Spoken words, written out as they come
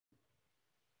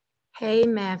Hey,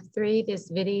 Math 3, this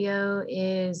video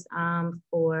is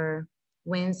for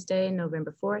Wednesday,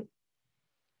 November 4th.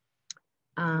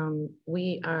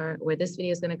 Where this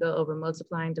video is going to go over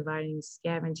multiplying, dividing,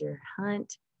 scavenger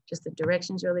hunt, just the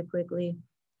directions really quickly.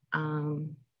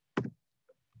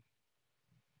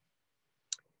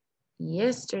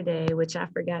 Yesterday, which I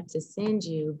forgot to send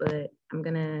you, but you're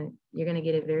gonna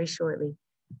get it very shortly.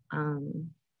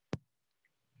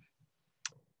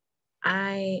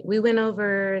 We went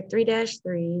over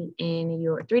 3-3 in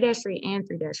your 3-3 and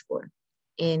 3-4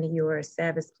 in your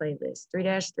Sabbath playlist.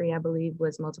 3-3, I believe,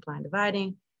 was multiplying,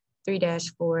 dividing.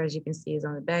 3-4, as you can see, is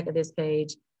on the back of this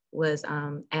page, was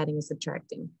adding and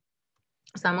subtracting.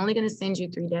 So I'm only going to send you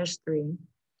 3-3.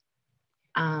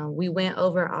 We went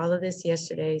over all of this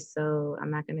yesterday, so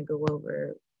I'm not going to go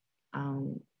over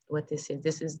what this is.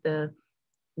 This is the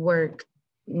work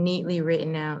neatly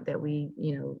written out that we,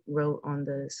 wrote on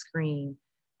the screen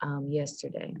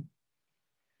yesterday.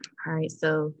 All right,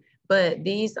 so, but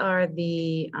these are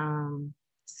the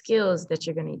skills that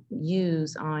you're going to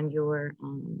use on your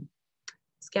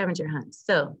scavenger hunt.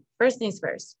 So first things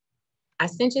first, I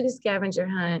sent you the scavenger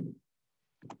hunt.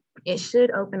 It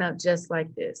should open up just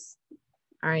like this.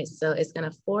 All right, so it's going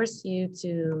to force you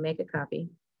to make a copy.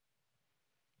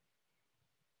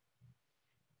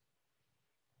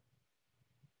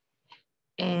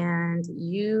 And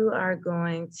you are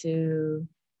going to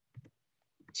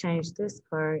change this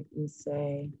part and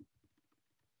say,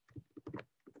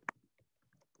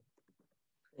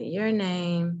 put your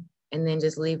name, and then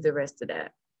just leave the rest of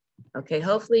that. Okay,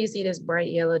 hopefully you see this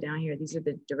bright yellow down here. These are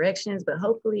the directions, but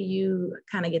hopefully you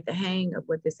kind of get the hang of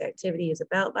what this activity is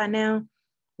about by now.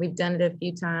 We've done it a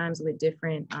few times with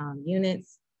different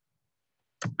units.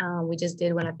 We just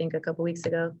did one, I think, a couple weeks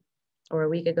ago or a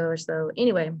week ago or so.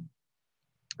 Anyway,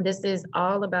 this is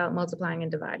all about multiplying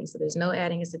and dividing. So there's no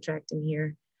adding and subtracting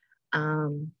here.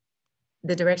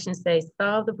 The directions say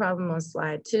solve the problem on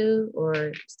slide 2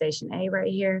 or station A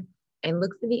right here and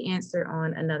look for the answer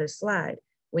on another slide.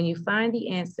 When you find the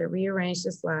answer, rearrange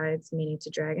the slides, meaning to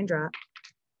drag and drop,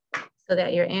 so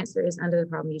that your answer is under the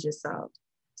problem you just solved.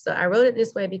 So I wrote it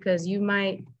this way because you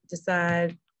might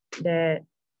decide that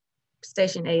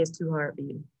station A is too hard for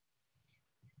you.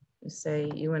 Let's say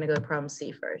you want to go to problem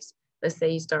C first. Let's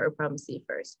say you start with problem C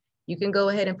first. You can go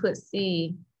ahead and put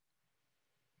C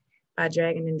by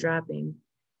dragging and dropping.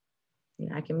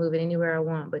 I can move it anywhere I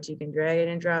want, but you can drag it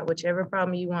and drop whichever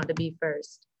problem you want to be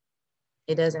first.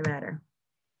 It doesn't matter.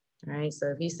 All right, so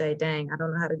if you say, dang, I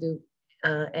don't know how to do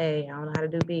A, I don't know how to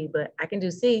do B, but I can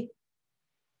do C.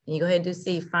 And you go ahead and do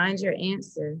C, find your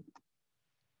answer.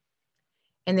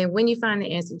 And then when you find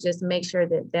the answer, just make sure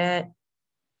that that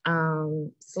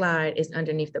slide is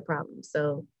underneath the problem.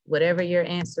 So whatever your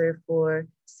answer for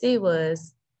C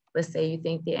was, let's say you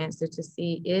think the answer to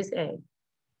C is A,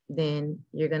 then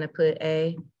you're gonna put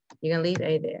A, you're gonna leave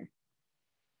A there.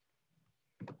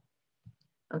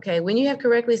 Okay, when you have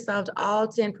correctly solved all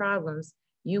 10 problems,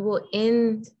 you will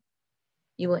end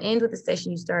with the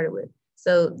station you started with.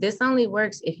 So this only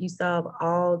works if you solve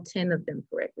all 10 of them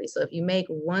correctly. So if you make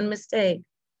one mistake,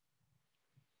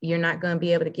 you're not going to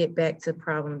be able to get back to the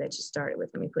problem that you started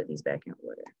with. Let me put these back in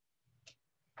order.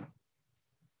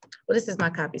 Well, this is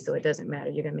my copy, so it doesn't matter.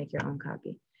 You're going to make your own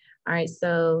copy. All right,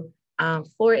 so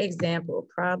for example,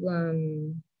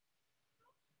 problem,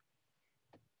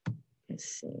 let's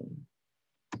see.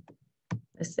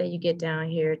 Let's say you get down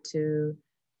here to,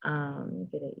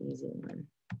 get an easy one.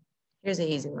 Here's an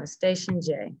easy one, station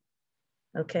J.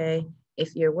 Okay,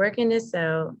 if you're working this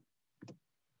out,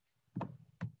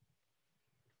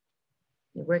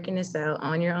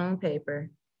 on your own paper.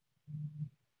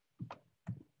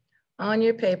 On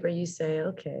your paper, you say,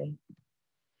 okay,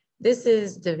 this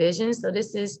is division, so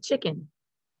this is chicken,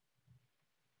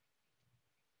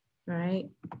 right?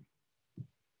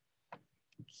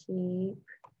 Keep,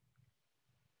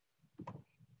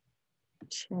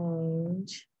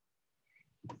 change,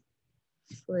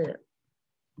 flip,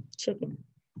 chicken.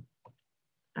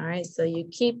 All right, so you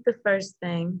keep the first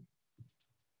thing.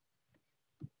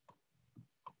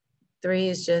 3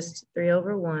 is just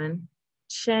 3/1.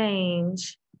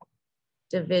 Change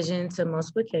division to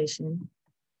multiplication.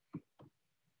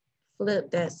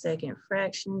 Flip that second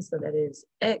fraction so that it's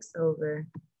x over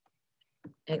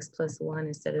x plus 1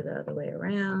 instead of the other way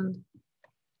around.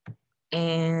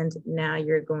 And now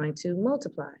you're going to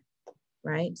multiply,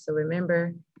 right? So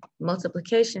remember,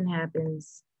 multiplication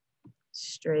happens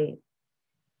straight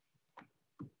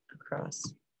across.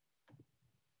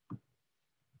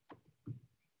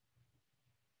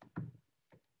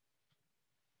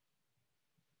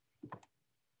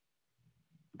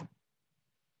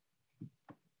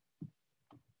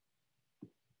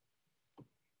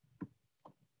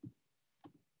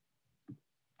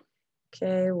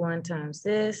 Okay, 1 times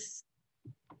this.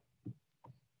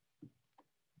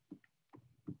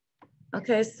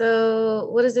 Okay, so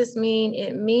what does this mean?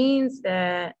 It means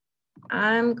that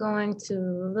I'm going to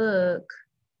look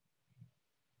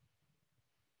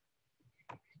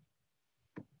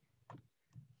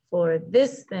for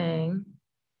this thing.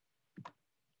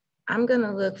 I'm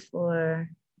gonna look for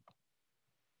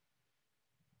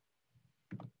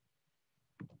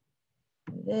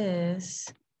this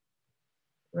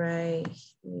right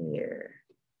here.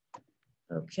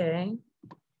 Okay,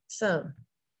 so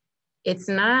it's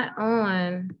not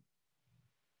on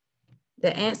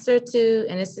the answer to,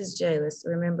 and this is J. Let's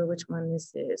remember which one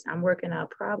this is. I'm working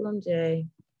out problem J.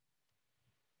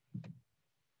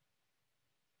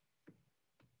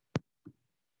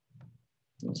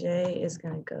 J is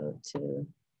gonna go to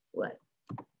what?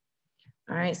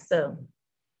 All right, so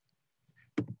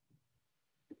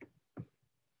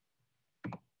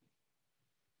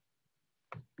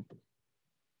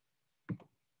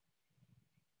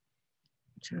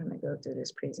I'm trying to go through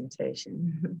this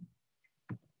presentation.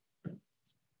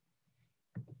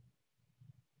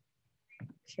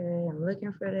 Okay, I'm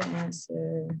looking for the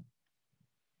answer.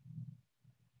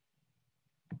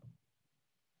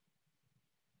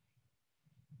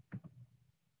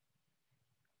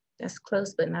 That's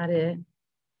close, but not it.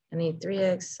 I need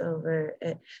 3x over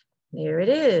X. There it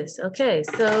is. Okay,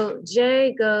 so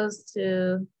J goes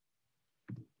to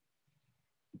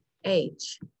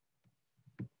H.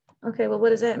 Okay, well, what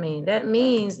does that mean? That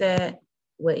means that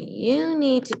what you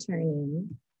need to turn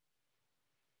in,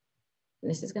 and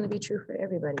this is going to be true for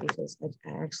everybody because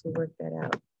I actually worked that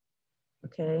out.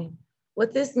 Okay,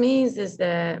 what this means is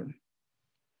that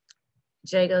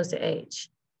J goes to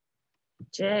H.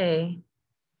 J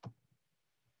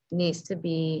needs to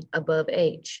be above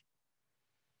H.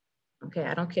 Okay,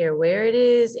 I don't care where it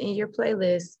is in your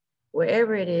playlist,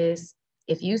 wherever it is,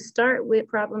 if you start with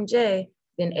problem J,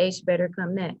 then H better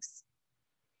come next.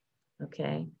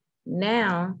 Okay,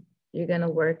 now you're gonna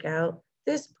work out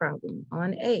this problem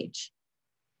on H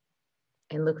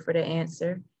and look for the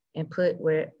answer and put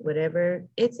whatever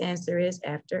its answer is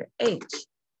after H.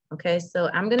 Okay, so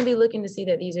I'm gonna be looking to see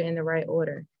that these are in the right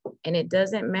order. And it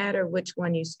doesn't matter which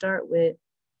one you start with,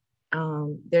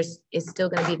 it's still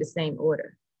gonna be the same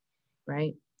order,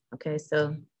 right? Okay,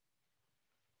 so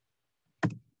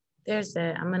there's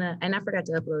that. And I forgot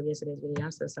to upload yesterday's video.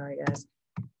 I'm so sorry, guys.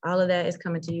 All of that is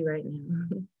coming to you right now.